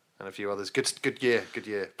and a few others. Good year.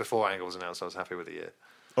 Before Angle was announced, I was happy with the year.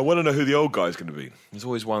 I want to know who the old guy's going to be. There's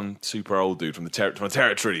always one super old dude from the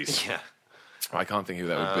territories. Yeah. I can't think who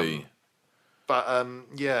that would be. But I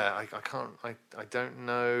can't. I don't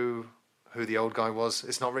know who the old guy was.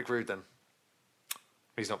 It's not Rick Rude then.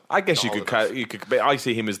 He's not. I guess you could. But I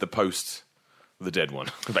see him as the post, the dead one,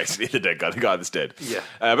 basically the dead guy, the guy that's dead. Yeah.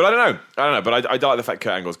 But I don't know. But I like the fact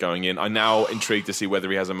Kurt Angle's going in. I'm now intrigued to see whether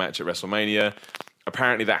he has a match at WrestleMania.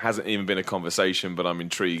 Apparently, that hasn't even been a conversation, but I'm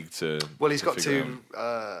intrigued to. Well, he's got to.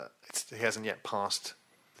 He hasn't yet passed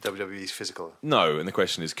the WWE's physical. No, and the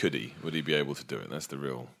question is, could he? Would he be able to do it? That's the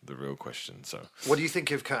real question. So, what do you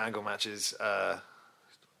think of Kurt Angle matches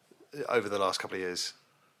over the last couple of years?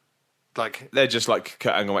 Like they're just like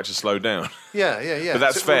Kurt Angle matches slowed down. Yeah. But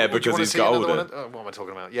that's fair because he's got older. What am I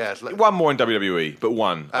talking about? Yeah, one more in WWE, but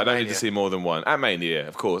one. I don't Mania. need to see more than one at Mania,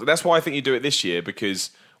 of course. That's why I think you do it this year,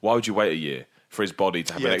 because why would you wait a year for his body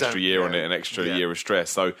to have an extra year on it, an extra year of stress?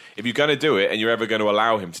 So if you're going to do it and you're ever going to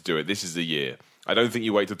allow him to do it, this is the year. I don't think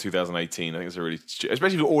you wait till 2018. I think it's a really, especially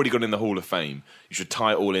if you've already got in the Hall of Fame, you should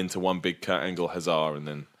tie it all into one big Kurt Angle huzzah and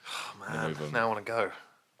then. Oh man, now I want to go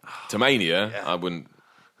to Mania. I wouldn't.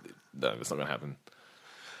 No, it's not going to happen.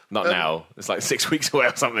 Not now. It's like 6 weeks away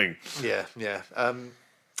or something. Yeah.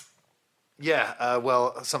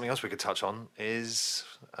 Well, something else we could touch on is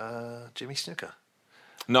Jimmy Snuka.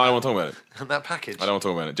 No, I don't want to talk about it. And that package. I don't want to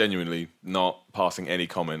talk about it. Genuinely not passing any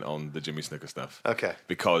comment on the Jimmy Snuka stuff. Okay.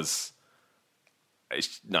 Because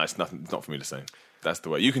it's nothing. It's not for me to say. That's the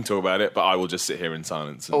way. You can talk about it, but I will just sit here in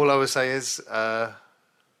silence. All I would say is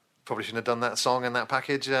probably shouldn't have done that song and that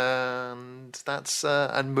package, and that's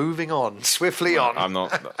and moving on swiftly on. I'm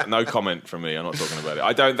not. No comment from me. I'm not talking about it.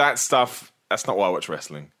 I don't. That stuff. That's not why I watch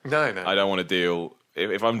wrestling. No. I don't want to deal.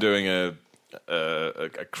 If I'm doing a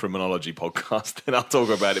criminology podcast, then I'll talk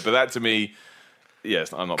about it. But that to me,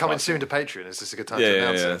 yes, I'm not coming soon to Patreon. Is this a good time to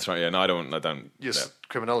announce it? Yeah, that's right. Yeah, no, I don't. Yes,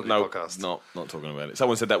 criminology podcast. Not talking about it.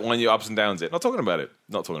 Someone said that one of your ups and downs. Not talking about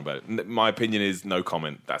it. My opinion is no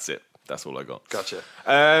comment. That's it. That's all I got. Gotcha.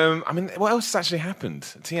 I mean, what else has actually happened?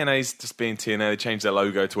 TNA's just being TNA. They changed their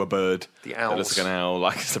logo to a bird. The owls. It looks like an owl.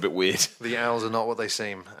 Like, it's a bit weird. The owls are not what they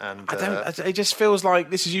seem. And it just feels like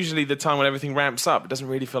this is usually the time when everything ramps up. It doesn't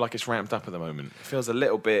really feel like it's ramped up at the moment. It feels a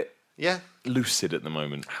little bit lucid at the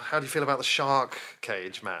moment. How do you feel about the shark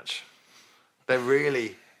cage match? They're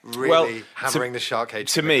really hammering the shark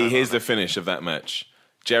cage. To me, here's the finish of that match.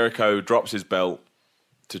 Jericho drops his belt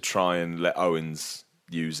to try and let Owens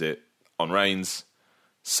use it on Reigns.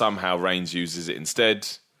 Somehow Reigns uses it instead,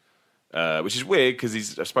 which is weird because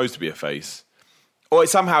he's supposed to be a face. Or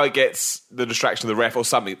somehow it gets the distraction of the ref or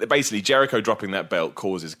something. Basically, Jericho dropping that belt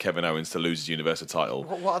causes Kevin Owens to lose his Universal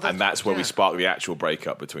title. And that's where we spark the actual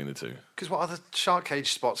breakup between the two. Because what other shark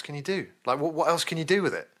cage spots can you do? Like, what else can you do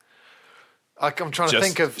with it? I'm trying to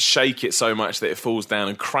think of... shake it so much that it falls down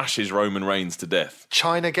and crashes Roman Reigns to death.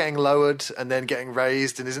 China getting lowered and then getting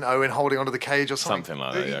raised, and isn't Owen holding onto the cage or something? Something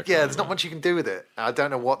like that, yeah. Yeah, there's not much you can do with it. I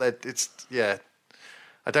don't know what they're...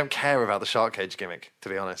 I don't care about the shark cage gimmick, to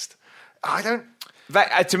be honest. I don't...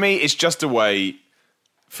 That, to me, it's just a way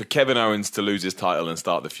for Kevin Owens to lose his title and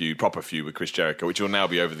start the proper feud with Chris Jericho, which will now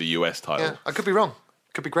be over the US title. Yeah, I could be wrong.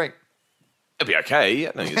 Could be great. It'll be okay.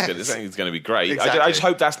 I think it's going to be great. Exactly. I just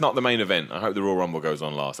hope that's not the main event. I hope the Royal Rumble goes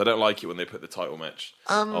on last. I don't like it when they put the title match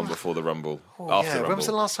on before the Rumble. After the Rumble. When was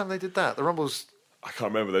the last time they did that? The Rumble's... I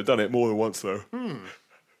can't remember. They've done it more than once, though.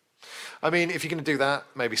 I mean, if you're going to do that,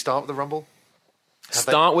 maybe start with the Rumble.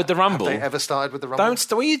 Start with the Rumble. Have they ever started with the Rumble?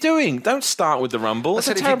 What are you doing? Don't start with the Rumble. It's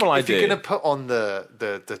a terrible idea. If you're going to put on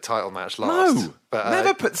the title match last... No,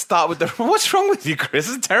 never start with the... What's wrong with you, Chris?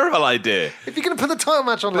 It's a terrible idea. If you're going to put the title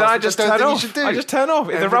match on last, I just turn off. You should do. I just turn off.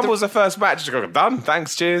 If the Rumble's the first match, just go, done,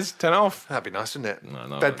 thanks, cheers, turn off. That'd be nice, wouldn't it?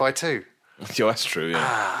 No. Bed by 2. Yeah, that's true,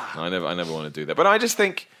 yeah. I never want to do that. But I just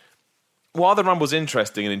think, while the Rumble's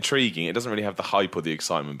interesting and intriguing, it doesn't really have the hype or the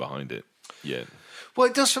excitement behind it yet. Well,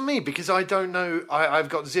 it does for me because I don't know. I've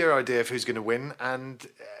got zero idea of who's going to win, and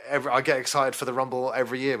I get excited for the Rumble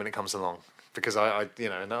every year when it comes along because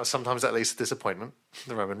sometimes that leads to disappointment.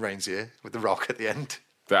 The Roman Reigns year with The Rock at the end.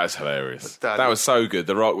 That's hilarious. That was so good.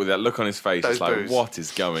 The Rock with that look on his face. It's like, what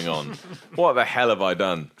is going on? What the hell have I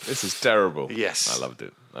done? This is terrible. Yes. I loved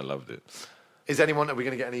it. Are we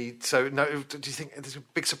going to get any... So, no, do you think there's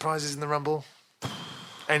big surprises in the Rumble?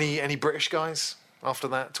 Any British guys after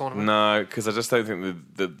that tournament? No, because I just don't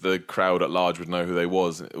think the crowd at large would know who they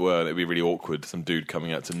were. It'd be really awkward. Some dude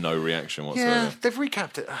coming out to no reaction whatsoever. Yeah, they've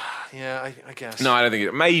recapped it. Yeah, I guess. No, I don't think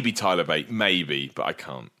it... Maybe Tyler Bate, maybe, but I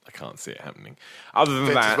can't see it happening. Other than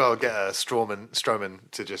Vince that... as well, get a Strowman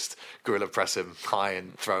to just gorilla press him high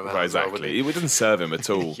and throw him out. Exactly. It wouldn't serve him at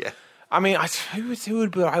all. Yeah. I mean, who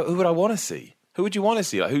would I want to see? Who would you want to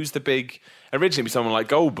see? Like, who's the big... Originally, it'd be someone like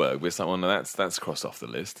Goldberg, but someone that's crossed off the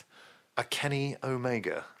list. A Kenny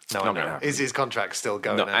Omega. No, I know. Is his contract still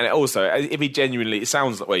going out? And also, if he genuinely... It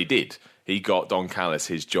sounds like... Well, he did. He got Don Callis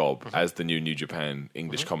his job as the New Japan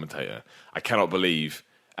English commentator. I cannot believe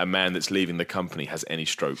a man that's leaving the company has any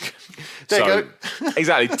stroke. There you go.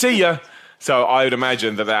 Exactly. See ya. So I would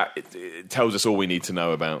imagine that it tells us all we need to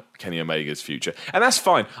know about Kenny Omega's future. And that's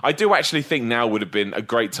fine. I do actually think now would have been a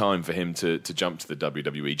great time for him to jump to the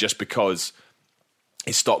WWE just because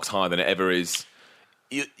his stock's higher than it ever is.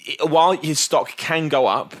 While his stock can go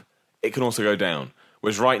up, it can also go down.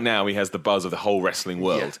 Whereas right now he has the buzz of the whole wrestling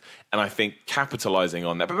world. Yeah. And I think capitalising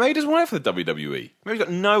on that. But maybe he doesn't want it for the WWE. Maybe he's got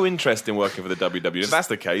no interest in working for the WWE. If that's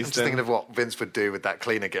the case, I'm just thinking of what Vince would do with that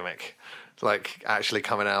cleaner gimmick. Like actually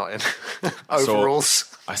coming out in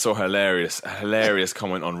overalls. I saw a hilarious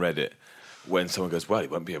comment on Reddit when someone goes, well, he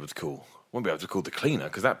won't be able to call the cleaner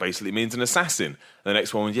because that basically means an assassin. And the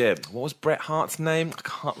next one was, what was Bret Hart's name? I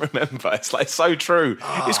can't remember. It's like so true.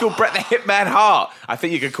 He's called Bret the Hitman Hart. I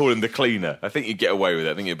think you could call him the cleaner. I think you'd get away with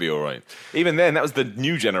it. I think it'd be all right. Even then, that was the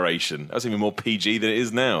new generation. That was even more PG than it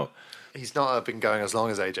is now. He's not been going as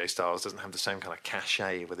long as AJ Styles, doesn't have the same kind of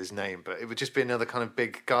cachet with his name, but it would just be another kind of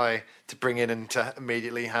big guy to bring in and to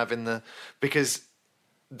immediately have in the... Because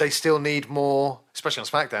they still need more, especially on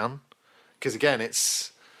SmackDown, because again,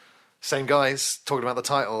 it's same guys talking about the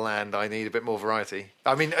title and I need a bit more variety.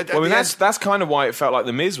 I mean... that's kind of why it felt like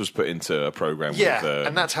The Miz was put into a program. Yeah,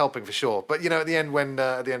 and that's helping for sure. But, at the end,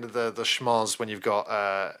 at the end of the schmoz, when you've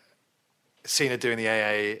got Cena doing the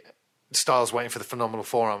AA... Styles waiting for the phenomenal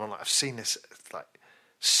forearm. I'm like, I've seen this like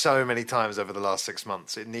so many times over the last 6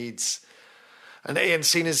 months. It needs, and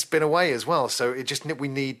Cena's been away as well, so we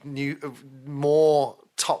need more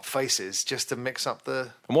top faces just to mix up the.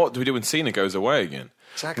 And what do we do when Cena goes away again?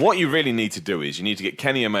 Exactly. What you really need to do is you need to get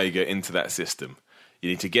Kenny Omega into that system. You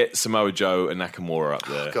need to get Samoa Joe and Nakamura up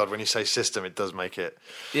there. Oh God, when you say system, it does make it...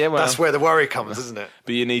 Yeah, well... That's where the worry comes, isn't it?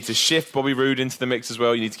 But you need to shift Bobby Roode into the mix as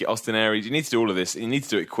well. You need to get Austin Aries. You need to do all of this. You need to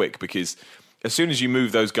do it quick because as soon as you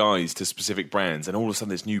move those guys to specific brands and all of a sudden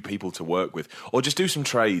there's new people to work with, or just do some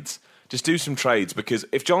trades. Just do some trades because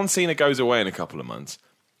if John Cena goes away in a couple of months,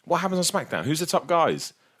 what happens on SmackDown? Who's the top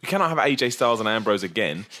guys? You cannot have AJ Styles and Ambrose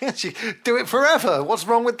again. Yes, you do it forever. What's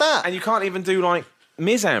wrong with that? And you can't even do like...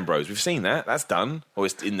 Miz Ambrose, we've seen that. That's done, or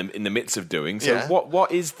it's in the midst of doing. So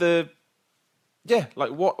what is the? Yeah, like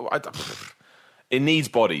what? It needs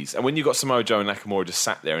bodies, and when you've got Samoa Joe and Nakamura just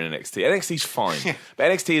sat there in NXT's fine, but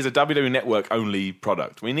NXT is a WWE Network only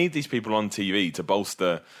product. We need these people on TV to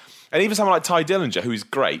bolster, and even someone like Ty Dillinger, who is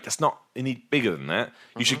great. That's not. You need bigger than that.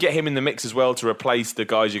 You should get him in the mix as well to replace the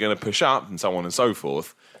guys you're going to push up, and so on and so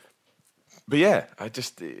forth. But yeah,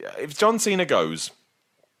 if John Cena goes,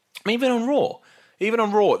 even on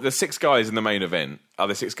Raw, the 6 guys in the main event are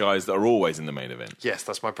the 6 guys that are always in the main event. Yes,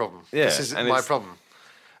 that's my problem. Yeah, this is my problem.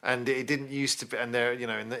 And it didn't used to be. And there,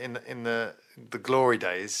 in the glory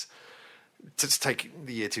days, to take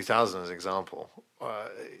the year 2000 as an example,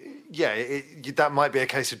 that might be a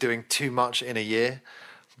case of doing too much in a year,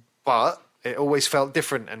 but it always felt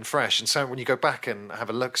different and fresh. And so when you go back and have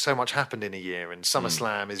a look, so much happened in a year. And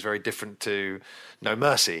SummerSlam is very different to No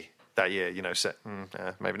Mercy. that year,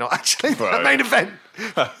 maybe not actually. Right. The main event,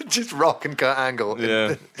 just Rock and Kurt Angle.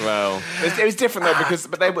 Yeah, well, it was different though because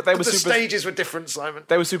they were stages were different, Simon.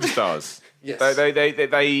 They were superstars. Yes,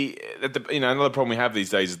 they another problem we have these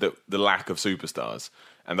days is that the lack of superstars,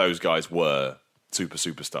 and those guys were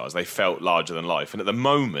superstars. They felt larger than life, and at the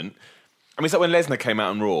moment, I mean, it's like when Lesnar came out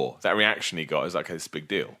on Raw, that reaction he got is like, okay, it's a big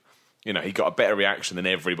deal. He got a better reaction than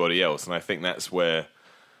everybody else, and I think that's where.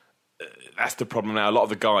 That's the problem now. A lot of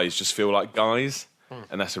the guys just feel like guys,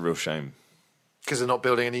 and that's a real shame. Because they're not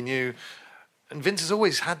building any new... And Vince has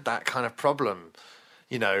always had that kind of problem.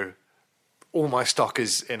 All my stock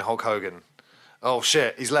is in Hulk Hogan. Oh,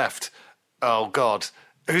 shit, he's left. Oh, God.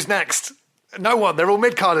 Who's next? No one. They're all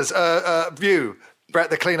mid-carders. View. Bret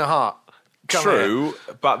the Cleaner Heart. True,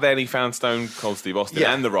 but then he found Stone Cold Steve Austin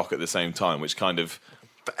and The Rock at the same time, which kind of...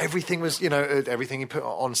 But everything was, everything he put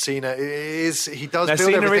on Cena he does now, build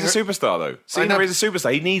Cena everything. is a superstar, though. Cena is a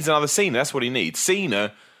superstar. He needs another Cena. That's what he needs.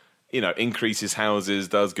 Cena, increases houses,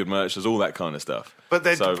 does good merch, does all that kind of stuff. But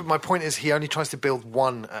my point is he only tries to build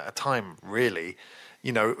one at a time, really.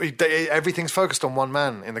 Everything's focused on one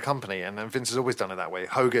man in the company, and Vince has always done it that way.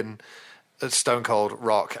 Hogan, Stone Cold,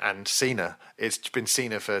 Rock, and Cena. It's been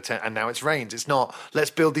Cena for 10, and now it's Reigns. It's not,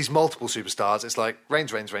 let's build these multiple superstars. It's like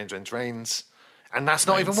Reigns. And that's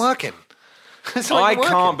not even working. I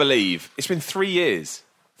can't believe it's been 3 years.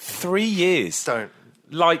 3 years. Don't.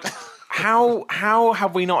 Like, how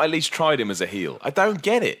have we not at least tried him as a heel? I don't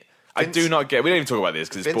get it. I do not get it. We don't even talk about this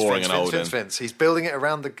because it's boring and old. Vince. He's building it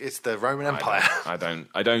around it's the Roman Empire. I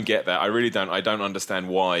don't get that. I really don't. I don't understand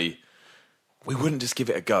why we wouldn't just give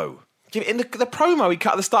it a go. Give it in the promo he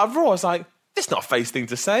cut at the start of Raw. I was like, it's not a face thing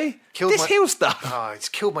to say. Heel stuff. Oh, it's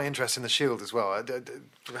killed my interest in the Shield as well.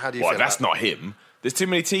 How do you feel that's not him. There's too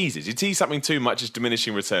many teases. You tease something too much, it's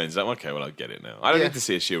diminishing returns. Like, okay, well, I get it now. I don't need to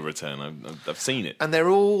see a Shield return. I've seen it. And they're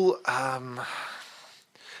all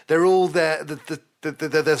there. They're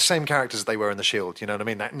the same characters they were in the Shield. You know what I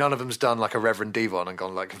mean? None of them's done like a Reverend Devon and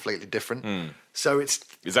gone like completely different. So it's...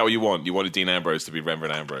 Is that what you want? You wanted Dean Ambrose to be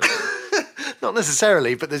Reverend Ambrose? Not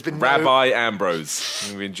necessarily, but there's been Rabbi Ambrose.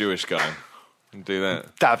 You'd be a Jewish guy. Do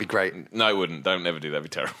that. That'd be great. No, it wouldn't. Don't never do that. That'd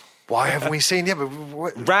be terrible. Why haven't we seen...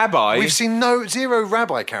 Rabbi? We've seen zero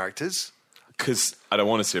Rabbi characters. Because I don't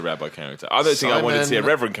want to see a Rabbi character. I don't think I want to see a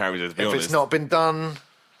Reverend character, to be honest. If it's not been done,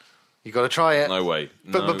 you got to try it. No way.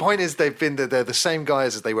 But the point is they're the same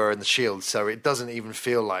guys as they were in the Shield, so it doesn't even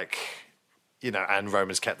feel like, and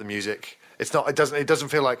Roman's kept the music. It doesn't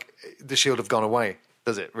feel like the Shield have gone away,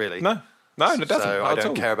 does it, really? No, it doesn't. So I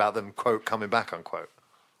don't care about them, quote, coming back, unquote.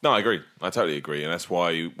 No, I agree. I totally agree. And that's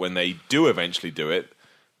why when they do eventually do it,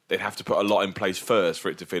 they'd have to put a lot in place first for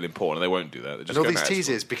it to feel important. And they won't do that. And all these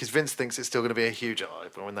teases, because Vince thinks it's still going to be a huge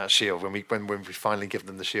when that Shield, when we finally give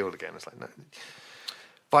them the Shield again, it's like, no.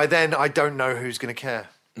 By then, I don't know who's going to care.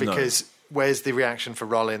 Because where's the reaction for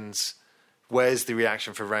Rollins? Where's the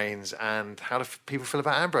reaction for Reigns? And how do people feel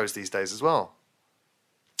about Ambrose these days as well?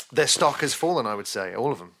 Their stock has fallen, I would say,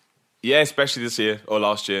 all of them. Yeah, especially this year or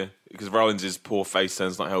last year, because Rollins' poor face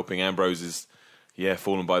turn's not helping. Ambrose is,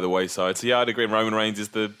 fallen by the wayside. So I'd agree. Roman Reigns is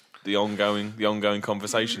the ongoing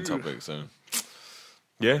conversation topic. So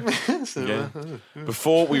yeah.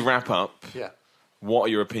 Before we wrap up, what are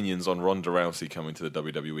your opinions on Ronda Rousey coming to the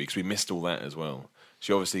WWE? Because we missed all that as well.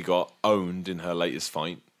 She obviously got owned in her latest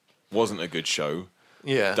fight. Wasn't a good show.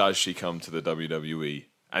 Yeah. Does she come to the WWE?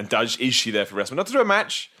 And is she there for wrestling? Not to do a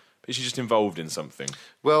match. Is she just involved in something?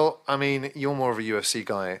 Well, I mean, you're more of a UFC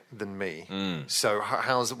guy than me. So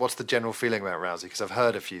what's the general feeling about Rousey? Because I've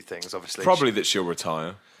heard a few things, obviously. Probably that she'll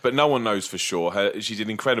retire. But no one knows for sure. She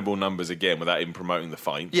did incredible numbers again without even promoting the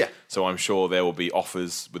fight. Yeah. So I'm sure there will be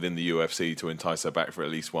offers within the UFC to entice her back for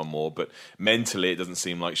at least one more. But mentally, it doesn't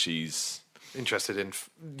seem like she's... interested in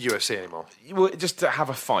UFC anymore. Well, just to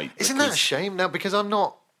have a fight. Isn't that a shame? Now, because I'm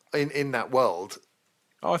not in that world.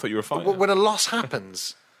 Oh, I thought you were a fighter. When a loss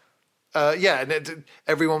happens... and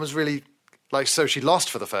everyone was really like, so she lost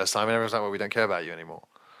for the first time, and everyone's like, well, we don't care about you anymore.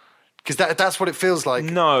 Because that's what it feels like.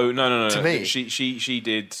 No. To me, she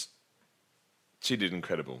did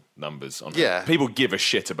incredible numbers on her. Yeah. People give a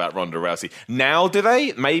shit about Ronda Rousey. Now, do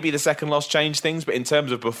they? Maybe the second loss changed things, but in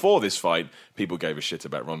terms of before this fight, people gave a shit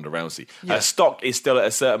about Ronda Rousey. Yeah. Her stock is still at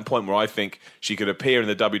a certain point where I think she could appear in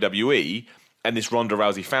the WWE. And this Ronda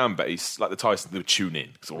Rousey fan base, like the Tyson, they would tune in.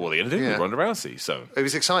 So what are they going to do with Ronda Rousey? So it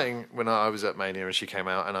was exciting when I was at Mania and she came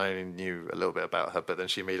out, and I only knew a little bit about her, but then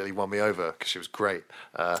she immediately won me over because she was great.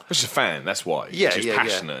 She's a fan, that's why. Yeah, she's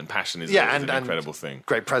passionate, and passion is an incredible thing.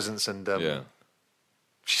 Great presence, and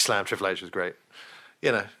she slammed Triple H, was great.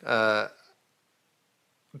 But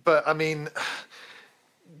I mean,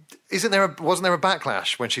 wasn't there a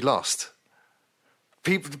backlash when she lost?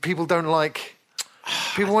 People don't like.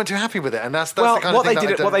 People weren't too happy with it, and that's the kind of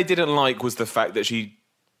thing what they didn't like was the fact that she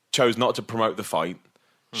chose not to promote the fight.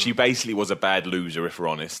 She basically was a bad loser, if we're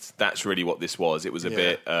honest. That's really what this was. It was a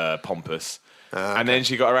bit pompous. Okay. And then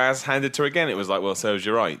she got her ass handed to her again. It was like, well, serves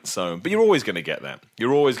you right. So, but you're always going to get that.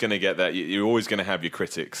 You're always going to get that. You're always going to have your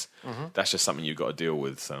critics. Mm-hmm. That's just something you've got to deal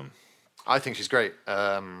with. So, I think she's great.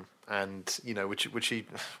 And would she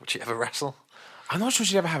ever wrestle? I'm not sure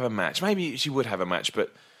she'd ever have a match. Maybe she would have a match,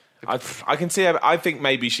 but I can see her. I think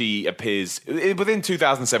maybe she appears within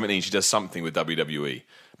 2017. She does something with WWE.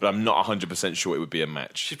 But I'm not 100% sure it would be a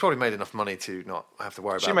match. She's probably made enough money to not have to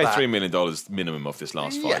worry about that. She made $3 million minimum off this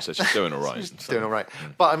last fight, so she's doing all right. Doing all right.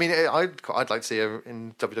 But, I mean, I'd like to see her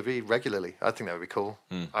in WWE regularly. I think that would be cool.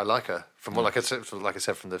 I like her. From what, like I said, from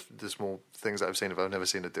the small things that I've seen of her, I've never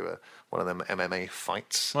seen her do one of them MMA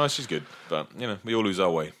fights. Well, she's good. But, we all lose our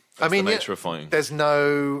way. That's the nature of fighting. There's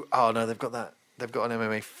no... Oh, no, they've got an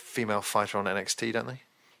MMA female fighter on NXT, don't they?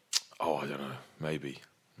 Oh, I don't know. Maybe.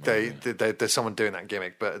 There's someone doing that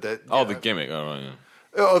gimmick, but the gimmick, all right.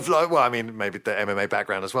 Well, I mean, maybe the MMA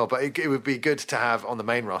background as well, but it would be good to have on the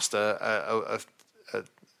main roster.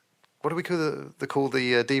 What do we call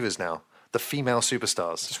the divas now? The female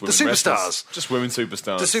superstars, the superstars, wrestlers. Just women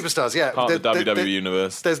superstars, the superstars. Yeah, part of the WWE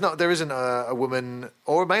universe. There isn't a woman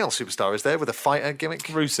or a male superstar, is there, with a fighter gimmick?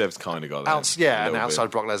 Rusev's kind of got that. And outside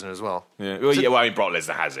Brock Lesnar as well. Yeah, well, I mean, Brock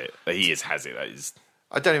Lesnar has it. He has it. That is.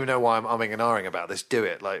 I don't even know why I'm umming and ahhing about this. Do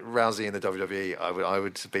it. Like Rousey in the WWE, I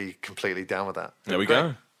would be completely down with that. There we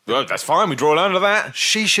go. Well, that's fine. We draw a line to that.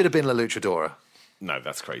 She should have been La Luchadora. No,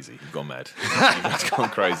 that's crazy. You've gone mad. You've gone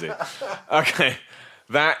crazy. Okay.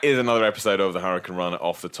 That is another episode of the Hurricanrana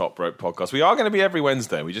Off the Top Rope podcast. We are going to be every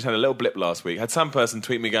Wednesday. We just had a little blip last week. Had some person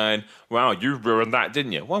tweet me going, wow, you ruined that,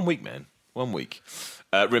 didn't you? 1 week, man. 1 week.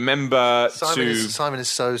 Remember Simon is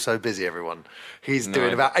so busy, everyone. He's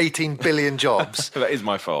doing about 18 billion jobs. That is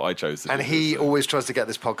my fault. I chose to. And he always tries to get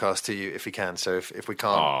this podcast to you if he can. So if we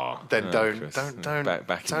can't, then don't me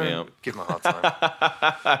up. Give him a hard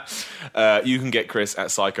time. You can get Chris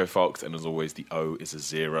at Psycho Fox, and as always, the O is a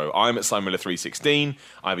 0. I'm at SimonMiller316.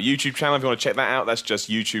 I have a YouTube channel if you want to check that out. That's just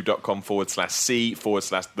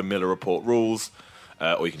youtube.com/C/The Miller Report Rules.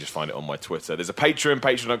 Or you can just find it on my Twitter. There's a Patreon,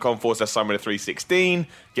 patreon.com/SimonMiller316.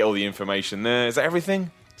 Get all the information there. Is that everything?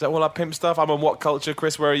 Is that all our pimp stuff? I'm on What Culture?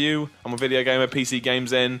 Chris, where are you? I'm a video gamer, PC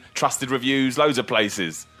Games N, trusted reviews, loads of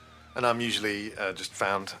places. And I'm usually just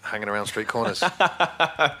found hanging around street corners.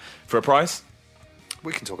 For a price?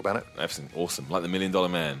 We can talk about it. Everything awesome, like the $1 Million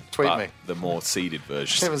Man. Tweet me. The more seeded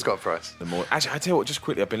version. Everyone's got a price. Actually, I tell you what, just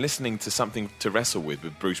quickly, I've been listening to Something to Wrestle with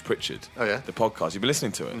Bruce Pritchard. Oh yeah, the podcast. You've been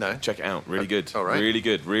listening to it? No. Check it out. Really good. All right. Really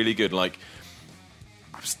good. Really good. Like,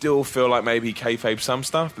 I still feel like maybe he kayfabed some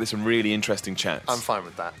stuff, but there's some really interesting chats. I'm fine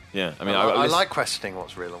with that. Yeah, I mean, I like questioning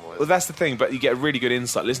what's real and what isn't. Well, that's the thing, but you get a really good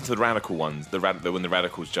insight. Listen to the radical ones, when the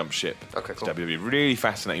radicals jump ship. Okay, cool. WWE, really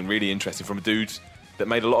fascinating, really interesting from a dude that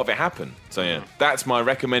made a lot of it happen. So yeah, that's my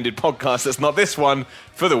recommended podcast. That's not this one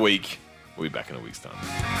for the week. We'll be back in a week's time.